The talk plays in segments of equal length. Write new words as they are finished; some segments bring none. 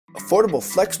Affordable,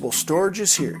 flexible storage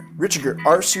is here. Richiger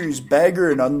R-Series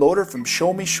bagger and unloader from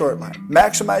Show Me Shortline.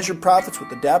 Maximize your profits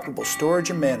with adaptable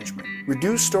storage and management.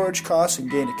 Reduce storage costs and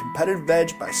gain a competitive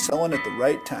edge by selling at the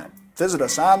right time. Visit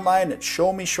us online at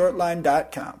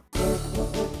showmeshortline.com.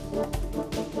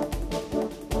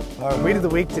 Our weed of the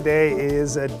week today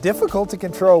is a difficult to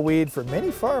control weed for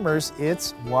many farmers.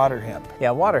 It's water hemp.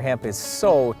 Yeah, water hemp is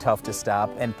so tough to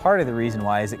stop, and part of the reason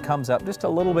why is it comes up just a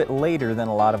little bit later than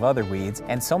a lot of other weeds,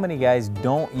 and so many guys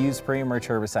don't use pre-emerge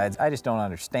herbicides. I just don't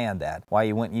understand that, why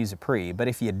you wouldn't use a pre. But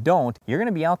if you don't, you're going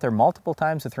to be out there multiple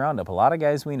times with Roundup. A lot of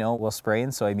guys we know will spray in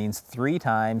soybeans 3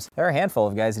 times. There are a handful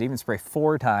of guys that even spray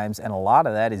 4 times, and a lot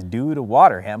of that is due to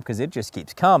water hemp because it just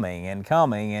keeps coming and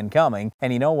coming and coming.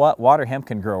 And you know what? Water hemp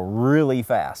can grow really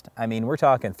fast. I mean, we're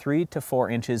talking 3 to 4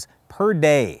 inches per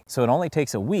day. So it only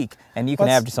takes a week, and you can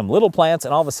have some little plants,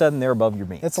 and all of a sudden they're above your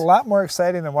beans. It's a lot more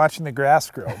exciting than watching the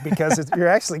grass grow because you're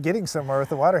actually getting somewhere with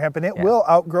the water hemp, and it will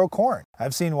outgrow corn.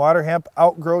 I've seen water hemp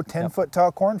outgrow 10-foot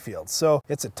tall cornfields. So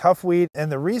it's a tough weed,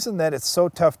 and the reason that it's so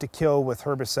tough to kill with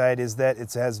herbicide is that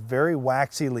it has very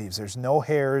waxy leaves. There's no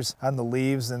hairs on the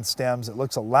leaves and stems. It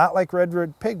looks a lot like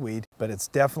redwood pigweed, but it's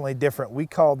definitely different. We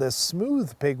call this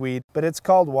smooth pigweed, but it's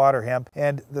called water hemp.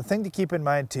 And the thing to keep in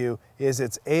mind too is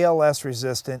it's ALS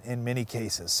resistant in many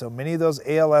cases. So many of those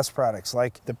ALS products,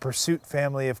 like the Pursuit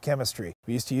family of chemistry.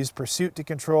 We used to use Pursuit to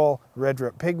control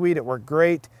redroot pigweed. It worked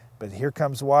great. But here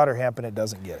comes water hemp and it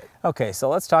doesn't get it. Okay, so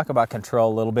let's talk about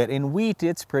control a little bit. In wheat,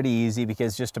 it's pretty easy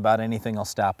because just about anything will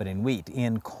stop it in wheat.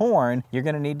 In corn, you're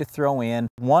going to need to throw in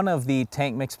one of the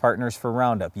tank mix partners for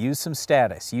Roundup. Use some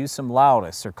Status, use some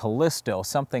Laudis or Callisto,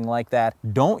 something like that.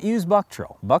 Don't use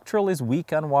Bucktril. Bucktril is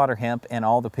weak on water hemp and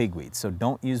all the pigweeds, so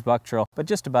don't use Bucktril, but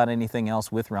just about anything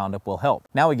else with Roundup will help.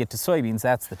 Now we get to soybeans.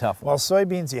 That's the tough one. Well,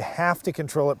 soybeans, you have to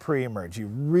control it pre-emerge. You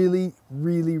really,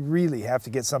 really, really have to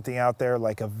get something out there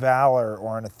like a Valor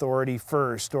or an Authority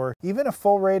First, or even a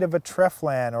full rate of a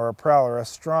Treflan or a Prowl, or a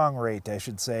strong rate, I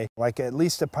should say, like at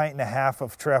least 1.5 pints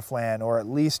of Treflan or at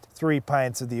least 3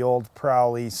 pints of the old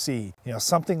Prowl EC. You know,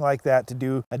 something like that to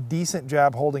do a decent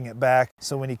job holding it back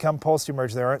so when you come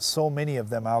post-emerge, there aren't so many of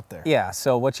them out there. Yeah,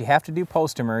 so what you have to do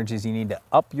post-emerge is you need to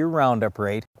up your Roundup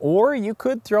rate, or you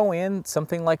could throw in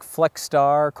something like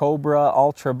Flexstar, COBRA,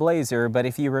 Ultra Blazer, but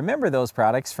if you remember those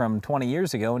products from 20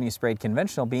 years ago when you sprayed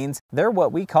conventional beans, they're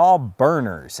what we call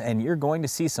burners, and you're going to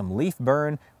see some leaf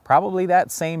burn probably that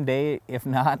same day, if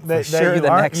not for sure the next day. That you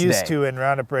aren't used to in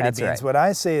Roundup Ready beans. Right. What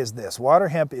I say is this: water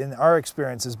hemp, in our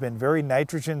experience, has been very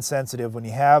nitrogen sensitive. When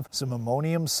you have some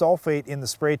ammonium sulfate in the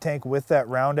spray tank with that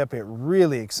Roundup, it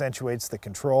really accentuates the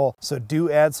control. So do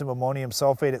add some ammonium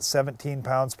sulfate at 17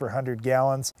 pounds per 100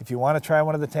 gallons. If you want to try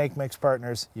one of the tank mix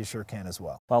partners, you sure can as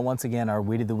well. Well, once again, our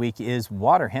weed of the week is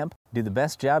water hemp. Do the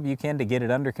best job you can to get it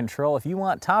under control if you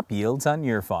want top yields on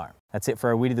your farm. That's it for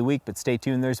our weed of the week, but stay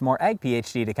tuned. There's more Ag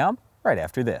PhD to come right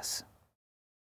after this.